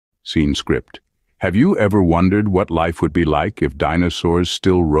Scene script. Have you ever wondered what life would be like if dinosaurs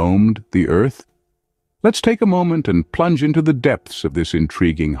still roamed the Earth? Let's take a moment and plunge into the depths of this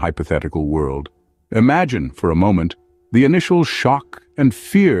intriguing hypothetical world. Imagine, for a moment, the initial shock and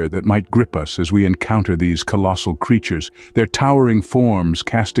fear that might grip us as we encounter these colossal creatures, their towering forms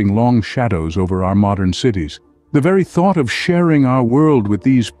casting long shadows over our modern cities. The very thought of sharing our world with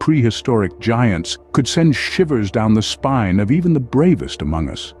these prehistoric giants could send shivers down the spine of even the bravest among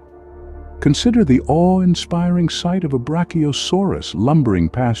us. Consider the awe-inspiring sight of a brachiosaurus lumbering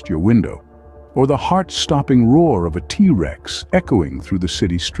past your window, or the heart-stopping roar of a T-Rex echoing through the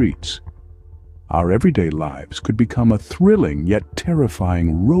city streets. Our everyday lives could become a thrilling yet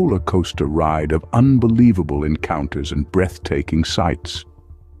terrifying roller coaster ride of unbelievable encounters and breathtaking sights.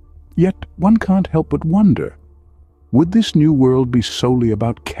 Yet one can't help but wonder, would this new world be solely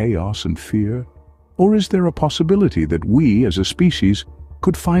about chaos and fear? Or is there a possibility that we, as a species,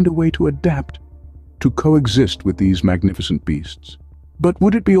 could find a way to adapt, to coexist with these magnificent beasts? But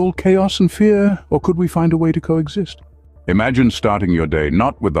would it be all chaos and fear, or could we find a way to coexist? Imagine starting your day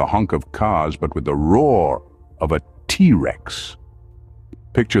not with the honk of cars, but with the roar of a T-Rex.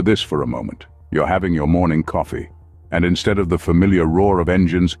 Picture this for a moment. You're having your morning coffee, and instead of the familiar roar of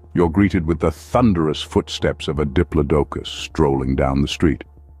engines, you're greeted with the thunderous footsteps of a diplodocus strolling down the street.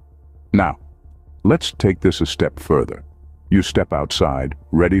 Now, let's take this a step further. You step outside,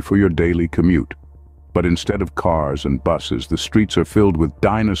 ready for your daily commute. But instead of cars and buses, the streets are filled with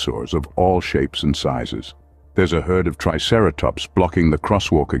dinosaurs of all shapes and sizes. There's a herd of triceratops blocking the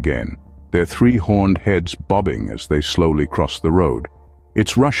crosswalk again, their three-horned heads bobbing as they slowly cross the road.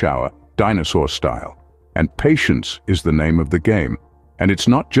 It's rush hour, dinosaur style, and patience is the name of the game. And it's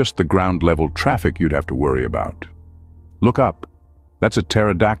not just the ground-level traffic you'd have to worry about. Look up. That's a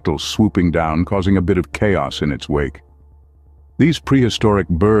pterodactyl swooping down, causing a bit of chaos in its wake. These prehistoric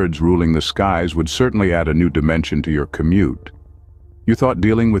birds ruling the skies would certainly add a new dimension to your commute. You thought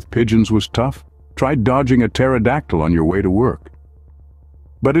dealing with pigeons was tough? Try dodging a pterodactyl on your way to work.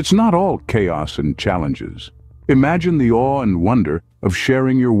 But it's not all chaos and challenges. Imagine the awe and wonder of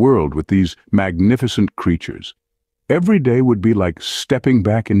sharing your world with these magnificent creatures. Every day would be like stepping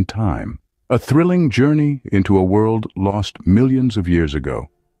back in time, a thrilling journey into a world lost millions of years ago.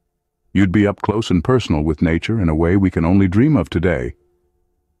 You'd be up close and personal with nature in a way we can only dream of today.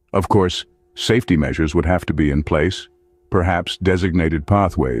 Of course, safety measures would have to be in place, perhaps designated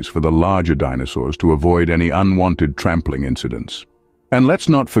pathways for the larger dinosaurs to avoid any unwanted trampling incidents. And let's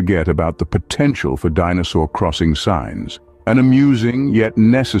not forget about the potential for dinosaur crossing signs, an amusing yet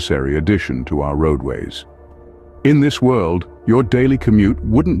necessary addition to our roadways. In this world, your daily commute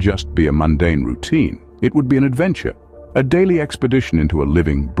wouldn't just be a mundane routine, it would be an adventure. A daily expedition into a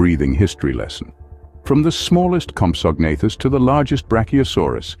living, breathing history lesson. From the smallest Compsognathus to the largest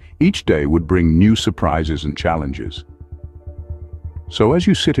Brachiosaurus, each day would bring new surprises and challenges. So as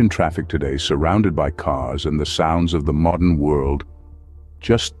you sit in traffic today, surrounded by cars and the sounds of the modern world,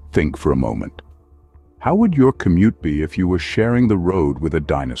 just think for a moment. How would your commute be if you were sharing the road with a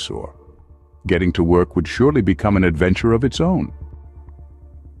dinosaur? Getting to work would surely become an adventure of its own.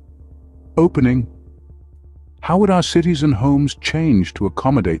 Opening. How would our cities and homes change to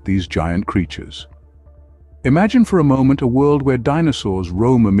accommodate these giant creatures? Imagine for a moment a world where dinosaurs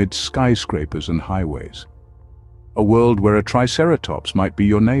roam amid skyscrapers and highways. A world where a triceratops might be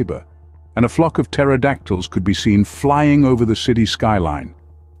your neighbor, and a flock of pterodactyls could be seen flying over the city skyline.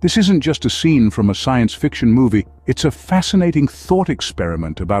 This isn't just a scene from a science fiction movie, it's a fascinating thought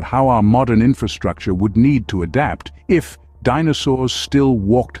experiment about how our modern infrastructure would need to adapt if dinosaurs still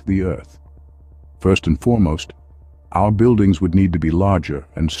walked the Earth. First and foremost, our buildings would need to be larger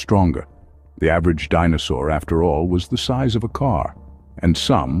and stronger. The average dinosaur, after all, was the size of a car, and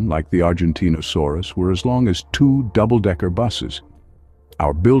some, like the Argentinosaurus, were as long as 2 double-decker buses.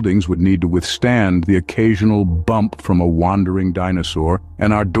 Our buildings would need to withstand the occasional bump from a wandering dinosaur,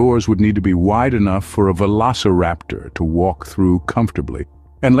 and our doors would need to be wide enough for a velociraptor to walk through comfortably.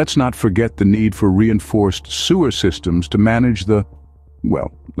 And let's not forget the need for reinforced sewer systems to manage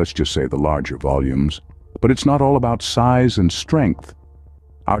well, let's just say the larger volumes. But it's not all about size and strength.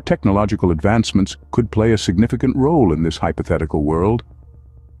 Our technological advancements could play a significant role in this hypothetical world.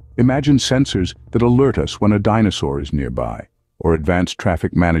 Imagine sensors that alert us when a dinosaur is nearby, or advanced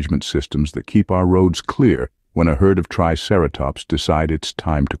traffic management systems that keep our roads clear when a herd of triceratops decide it's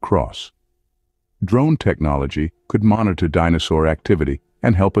time to cross. Drone technology could monitor dinosaur activity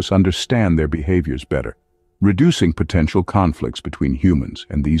and help us understand their behaviors better, reducing potential conflicts between humans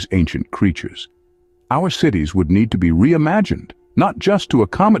and these ancient creatures. Our cities would need to be reimagined, not just to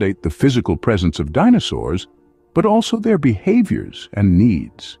accommodate the physical presence of dinosaurs, but also their behaviors and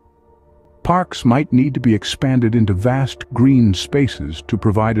needs. Parks might need to be expanded into vast green spaces to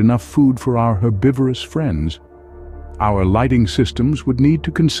provide enough food for our herbivorous friends. Our lighting systems would need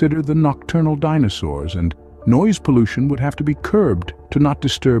to consider the nocturnal dinosaurs, and noise pollution would have to be curbed to not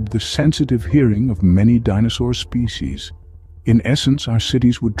disturb the sensitive hearing of many dinosaur species. In essence, our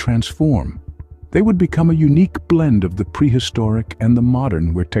cities would transform. They would become a unique blend of the prehistoric and the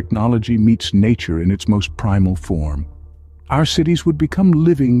modern, where technology meets nature in its most primal form. Our cities would become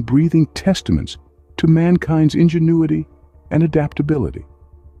living, breathing testaments to mankind's ingenuity and adaptability.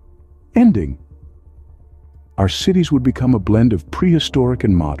 Ending. Our cities would become a blend of prehistoric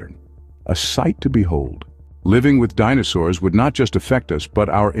and modern, a sight to behold. Living with dinosaurs would not just affect us, but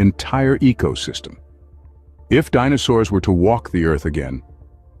our entire ecosystem. If dinosaurs were to walk the Earth again,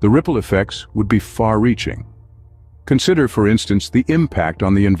 the ripple effects would be far-reaching. Consider, for instance, the impact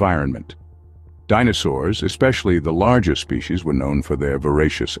on the environment. Dinosaurs, especially the larger species, were known for their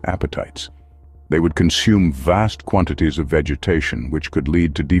voracious appetites. They would consume vast quantities of vegetation, which could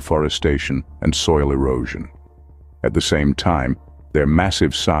lead to deforestation and soil erosion. At the same time, their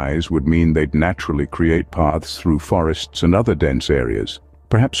massive size would mean they'd naturally create paths through forests and other dense areas,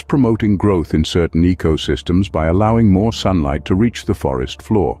 perhaps promoting growth in certain ecosystems by allowing more sunlight to reach the forest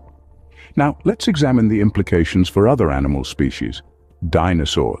floor. Now, let's examine the implications for other animal species.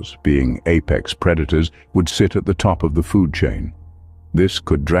 Dinosaurs, being apex predators, would sit at the top of the food chain. This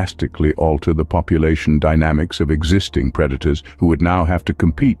could drastically alter the population dynamics of existing predators who would now have to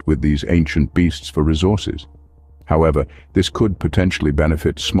compete with these ancient beasts for resources. However, this could potentially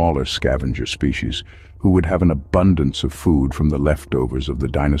benefit smaller scavenger species who would have an abundance of food from the leftovers of the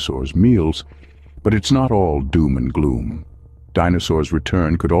dinosaurs' meals. But it's not all doom and gloom. Dinosaurs'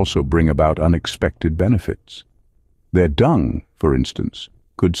 return could also bring about unexpected benefits. Their dung, for instance,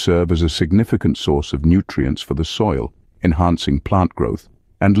 could serve as a significant source of nutrients for the soil, enhancing plant growth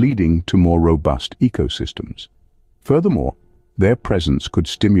and leading to more robust ecosystems. Furthermore, their presence could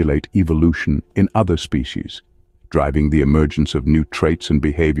stimulate evolution in other species, driving the emergence of new traits and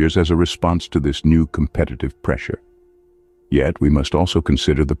behaviors as a response to this new competitive pressure. Yet, we must also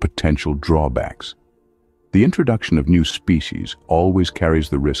consider the potential drawbacks. The introduction of new species always carries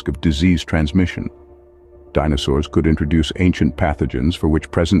the risk of disease transmission. Dinosaurs could introduce ancient pathogens for which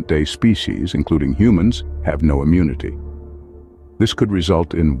present-day species, including humans, have no immunity. This could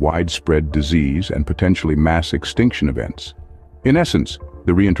result in widespread disease and potentially mass extinction events. In essence,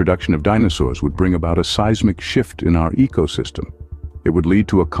 the reintroduction of dinosaurs would bring about a seismic shift in our ecosystem. It would lead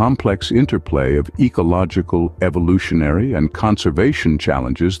to a complex interplay of ecological, evolutionary, and conservation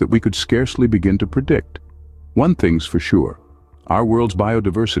challenges that we could scarcely begin to predict. One thing's for sure, our world's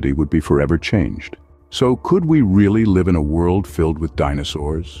biodiversity would be forever changed. So could we really live in a world filled with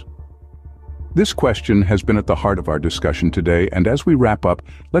dinosaurs? This question has been at the heart of our discussion today, and as we wrap up,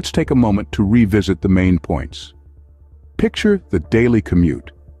 let's take a moment to revisit the main points. Picture the daily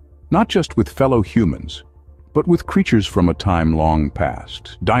commute, not just with fellow humans, but with creatures from a time long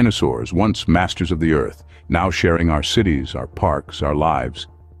past. Dinosaurs, once masters of the Earth, now sharing our cities, our parks, our lives.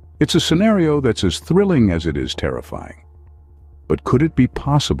 It's a scenario that's as thrilling as it is terrifying. But could it be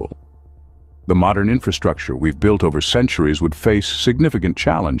possible? The modern infrastructure we've built over centuries would face significant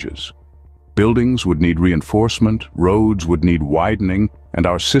challenges. Buildings would need reinforcement, roads would need widening, and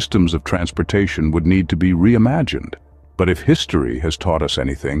our systems of transportation would need to be reimagined. But if history has taught us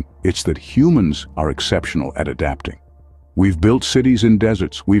anything, it's that humans are exceptional at adapting. We've built cities in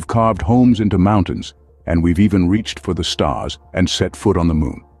deserts, we've carved homes into mountains, and we've even reached for the stars and set foot on the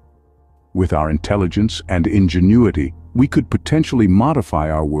moon. With our intelligence and ingenuity, we could potentially modify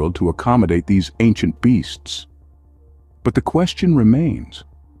our world to accommodate these ancient beasts. But the question remains,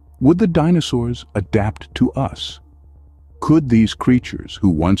 would the dinosaurs adapt to us? Could these creatures who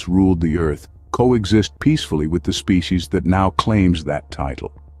once ruled the Earth coexist peacefully with the species that now claims that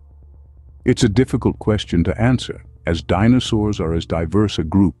title? It's a difficult question to answer, as dinosaurs are as diverse a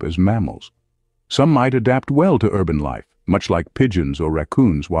group as mammals. Some might adapt well to urban life, much like pigeons or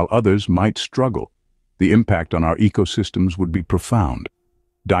raccoons, while others might struggle. The impact on our ecosystems would be profound.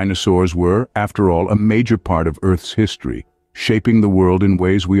 Dinosaurs were, after all, a major part of Earth's history, shaping the world in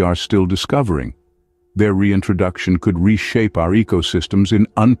ways we are still discovering. Their reintroduction could reshape our ecosystems in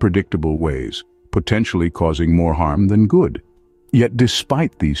unpredictable ways, potentially causing more harm than good. Yet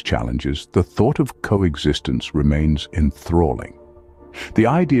despite these challenges, the thought of coexistence remains enthralling. The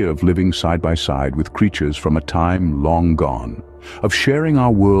idea of living side by side with creatures from a time long gone, of sharing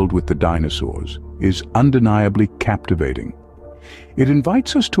our world with the dinosaurs, is undeniably captivating. It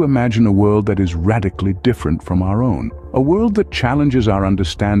invites us to imagine a world that is radically different from our own, a world that challenges our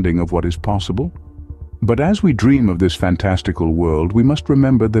understanding of what is possible. But as we dream of this fantastical world, we must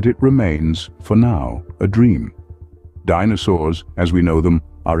remember that it remains, for now, a dream. Dinosaurs, as we know them,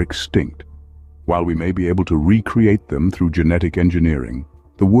 are extinct. While we may be able to recreate them through genetic engineering,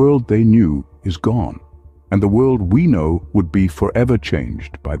 the world they knew is gone, and the world we know would be forever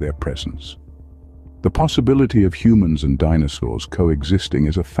changed by their presence. The possibility of humans and dinosaurs coexisting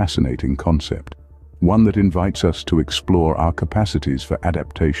is a fascinating concept, one that invites us to explore our capacities for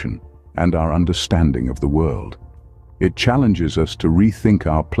adaptation and our understanding of the world. It challenges us to rethink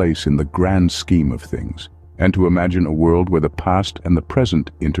our place in the grand scheme of things, and to imagine a world where the past and the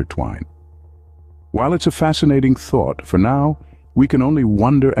present intertwine. While it's a fascinating thought, for now, we can only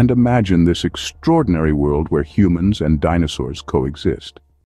wonder and imagine this extraordinary world where humans and dinosaurs coexist.